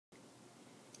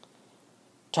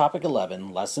Topic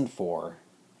 11, Lesson 4,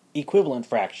 Equivalent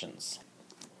Fractions.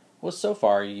 Well, so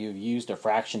far you've used a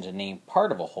fraction to name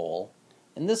part of a whole.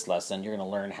 In this lesson, you're going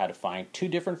to learn how to find two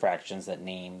different fractions that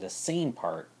name the same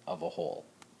part of a whole.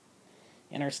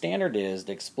 And our standard is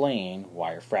to explain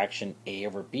why a fraction a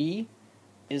over b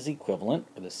is equivalent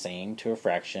or the same to a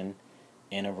fraction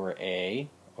n over a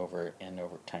over n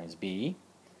over times b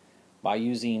by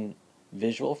using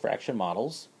visual fraction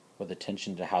models with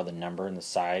attention to how the number and the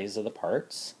size of the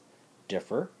parts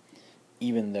differ,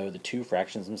 even though the two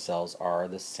fractions themselves are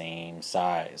the same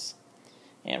size.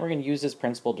 And we're going to use this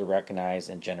principle to recognize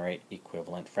and generate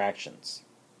equivalent fractions.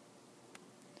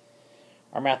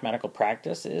 Our mathematical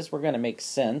practice is we're going to make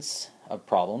sense of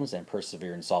problems and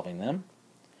persevere in solving them.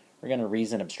 We're going to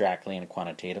reason abstractly and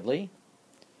quantitatively.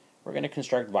 We're going to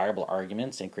construct viable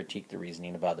arguments and critique the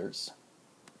reasoning of others.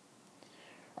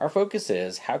 Our focus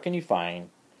is how can you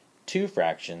find two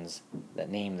fractions that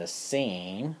name the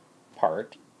same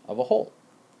part of a whole.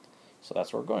 So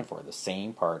that's what we're going for, the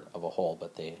same part of a whole,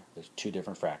 but there's two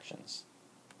different fractions.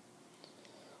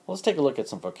 Well, let's take a look at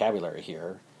some vocabulary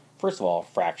here. First of all,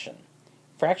 fraction.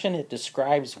 Fraction, it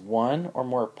describes one or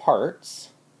more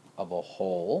parts of a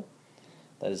whole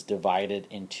that is divided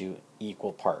into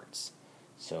equal parts.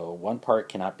 So one part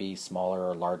cannot be smaller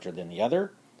or larger than the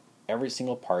other. Every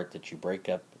single part that you break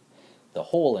up the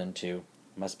whole into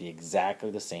must be exactly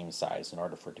the same size in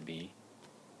order for it to be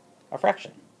a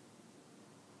fraction.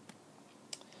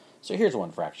 So here's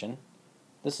one fraction.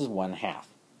 This is 1/2.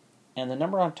 And the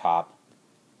number on top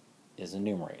is the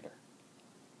numerator.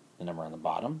 The number on the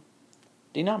bottom,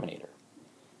 denominator.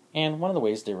 And one of the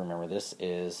ways to remember this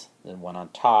is the one on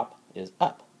top is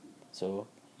up. So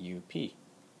UP,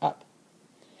 up.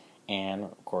 And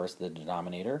of course the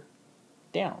denominator,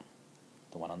 down,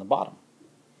 the one on the bottom.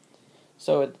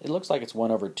 So it looks like it's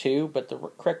 1 over 2, but the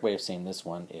correct way of saying this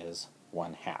one is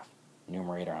 1/2.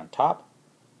 Numerator on top,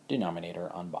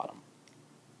 denominator on bottom.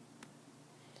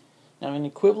 Now an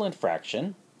equivalent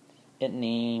fraction, it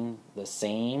names the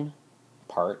same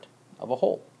part of a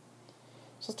whole.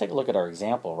 So let's take a look at our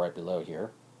example right below here.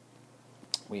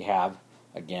 We have,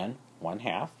 again,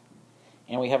 1/2,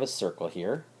 and we have a circle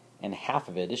here, and half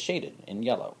of it is shaded in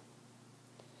yellow.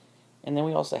 And then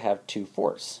we also have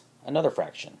 2/4, another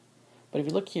fraction. But if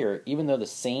you look here, even though the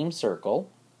same circle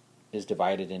is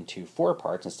divided into 4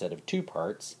 parts instead of 2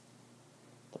 parts,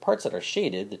 the parts that are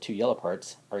shaded, the 2 yellow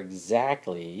parts, are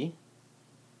exactly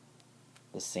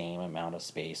the same amount of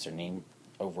space or name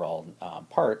overall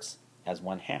parts as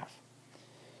 1/2.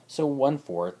 So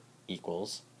 1/4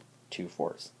 equals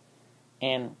 2/4.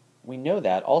 And we know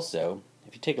that also,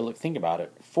 if you take a look, think about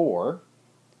it, 4,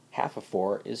 half of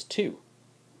 4 is 2.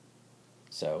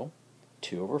 So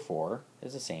 2 over 4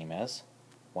 is the same as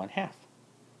 1/2.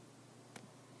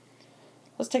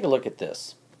 Let's take a look at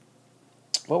this.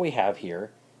 What we have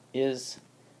here is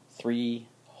 3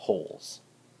 wholes.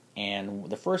 And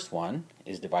the first one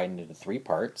is divided into 3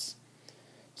 parts.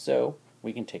 So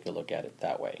we can take a look at it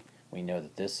that way. We know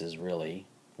that this is really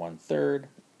 1/3,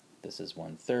 this is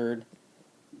 1/3,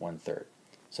 1/3.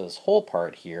 So this whole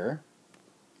part here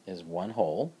is 1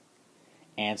 whole,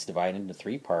 and it's divided into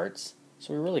 3 parts.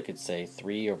 So we really could say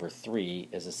 3 over 3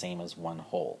 is the same as 1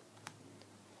 whole.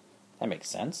 That makes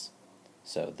sense.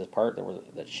 So the part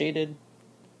that's shaded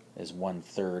is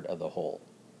 1/3 of the whole.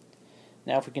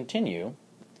 Now if we continue,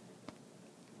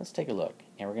 let's take a look.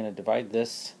 And we're going to divide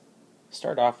this,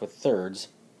 start off with thirds,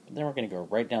 but then we're going to go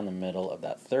right down the middle of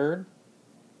that third.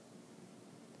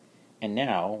 And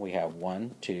now we have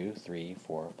 1, 2, 3,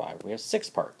 4, 5. We have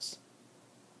 6 parts.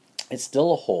 It's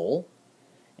still a whole.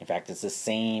 In fact, it's the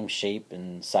same shape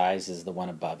and size as the one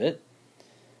above it.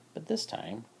 But this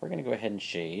time, we're going to go ahead and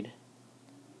shade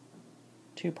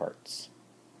 2 parts.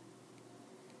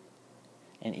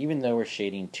 And even though we're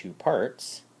shading 2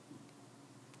 parts,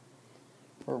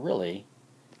 we're really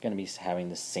going to be having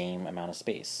the same amount of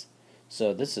space.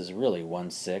 So this is really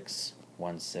 1/6,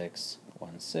 1/6,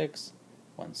 1/6,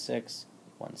 1/6,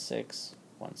 1/6,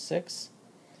 1/6.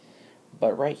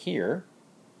 But right here,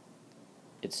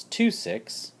 it's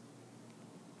 2/6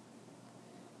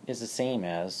 is the same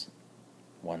as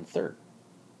 1/3.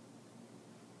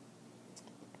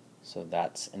 So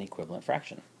that's an equivalent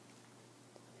fraction.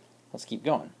 Let's keep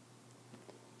going.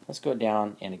 Let's go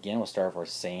down, and again we'll start with our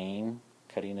same,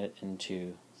 cutting it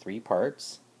into 3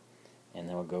 parts, and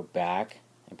then we'll go back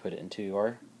and put it into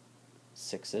our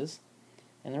 6s,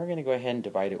 and then we're going to go ahead and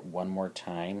divide it one more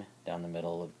time down the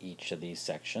middle of each of these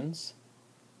sections.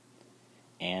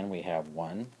 And we have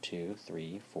 1, 2,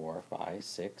 3, 4, 5,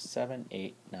 6, 7,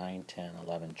 8, 9, 10,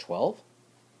 11, 12.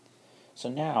 So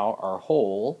now our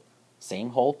whole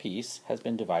same whole piece has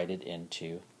been divided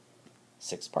into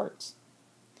 6 parts.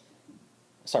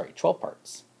 Sorry, 12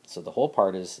 parts. So the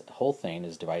whole thing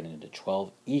is divided into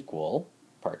 12 equal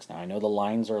parts. Now I know the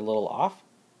lines are a little off,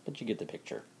 but you get the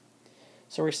picture.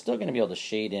 So we're still going to be able to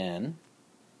shade in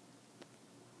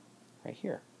right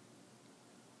here.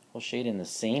 We'll shade in the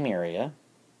same area,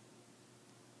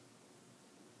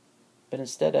 but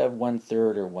instead of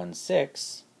 1/3 or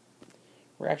 1/6,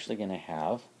 we're actually going to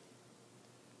have,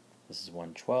 this is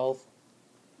 1/12,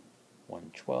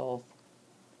 1/12,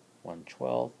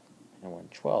 1/12, and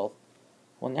 1/12.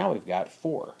 Well, now we've got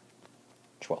 4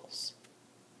 twelfths.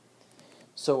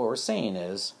 So what we're saying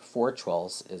is 4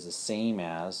 twelfths is the same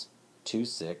as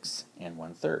 2/6 and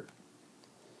 1/3.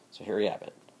 So here we have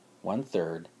it.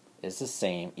 1/3 is the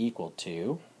same, equal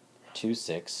to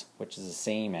 2/6, which is the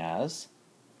same as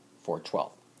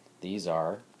 4/12. These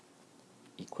are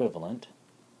equivalent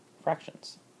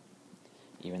fractions.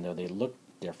 Even though they look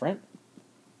different,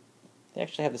 they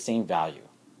actually have the same value.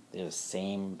 They have the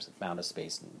same amount of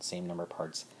space and the same number of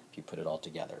parts if you put it all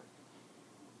together.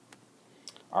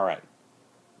 Alright,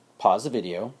 pause the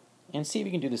video and see if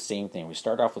you can do the same thing. We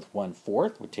start off with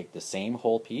 1/4. We take the same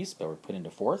whole piece, but we're put into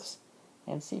fourths,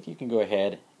 and see if you can go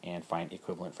ahead and find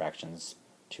equivalent fractions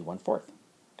to 1/4.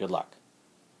 Good luck.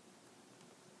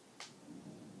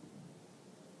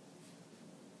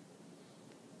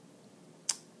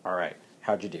 Alright,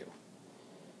 how'd you do?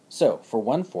 So, for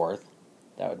 1/4,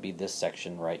 that would be this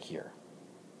section right here.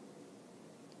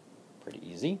 Pretty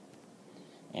easy.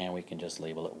 And we can just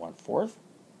label it 1/4.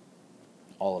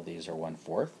 All of these are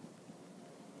 1/4.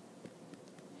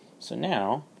 So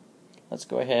now, let's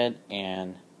go ahead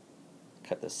and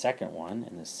cut the second one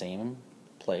in the same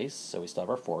place, so we still have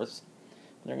our fourths.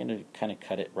 We're going to kind of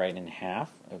cut it right in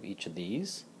half of each of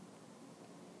these.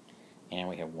 And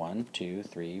we have 1, 2,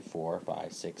 3, 4,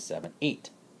 5, 6, 7, 8.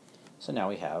 So now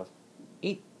we have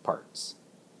 8 parts.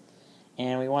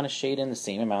 And we want to shade in the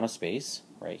same amount of space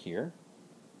right here.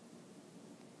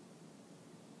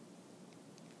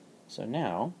 So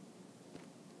now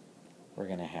we're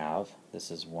going to have,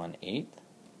 this is 1/8,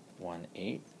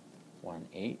 1/8,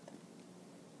 1/8.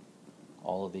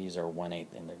 All of these are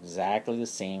 1/8 and exactly the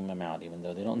same amount, even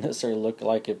though they don't necessarily look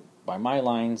like it by my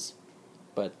lines,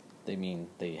 but they mean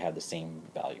they have the same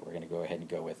value. We're going to go ahead and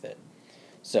go with it.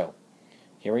 So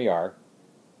here we are.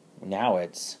 Now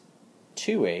it's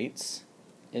 2/8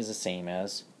 is the same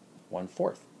as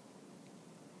 1/4.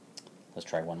 Let's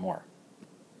try one more.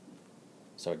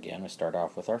 So again, we start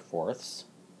off with our fourths,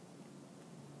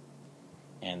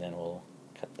 and then we'll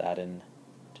cut that into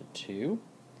 2.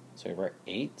 So we have our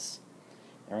 8s.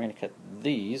 And we're going to cut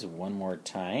these one more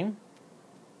time.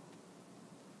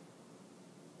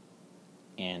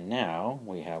 And now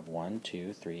we have 1,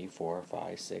 2, 3, 4,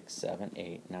 5, 6, 7,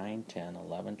 8, 9, 10,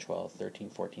 11, 12, 13,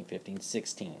 14, 15,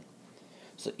 16.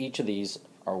 So each of these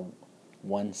are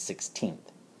 1/16.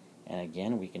 And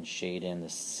again, we can shade in the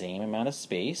same amount of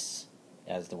space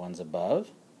as the ones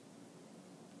above.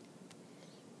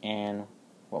 And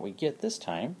what we get this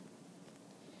time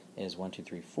is 1, 2,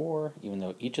 3, 4. Even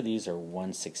though each of these are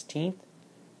 1/16,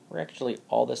 we're actually,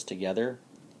 all this together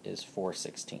is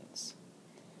 4/16.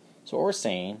 So what we're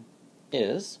saying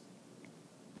is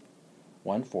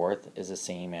 1/4 is the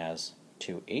same as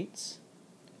 2/8,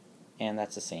 and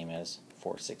that's the same as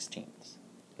 4/16.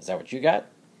 Is that what you got?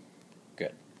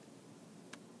 Good.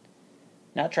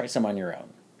 Now try some on your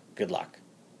own. Good luck.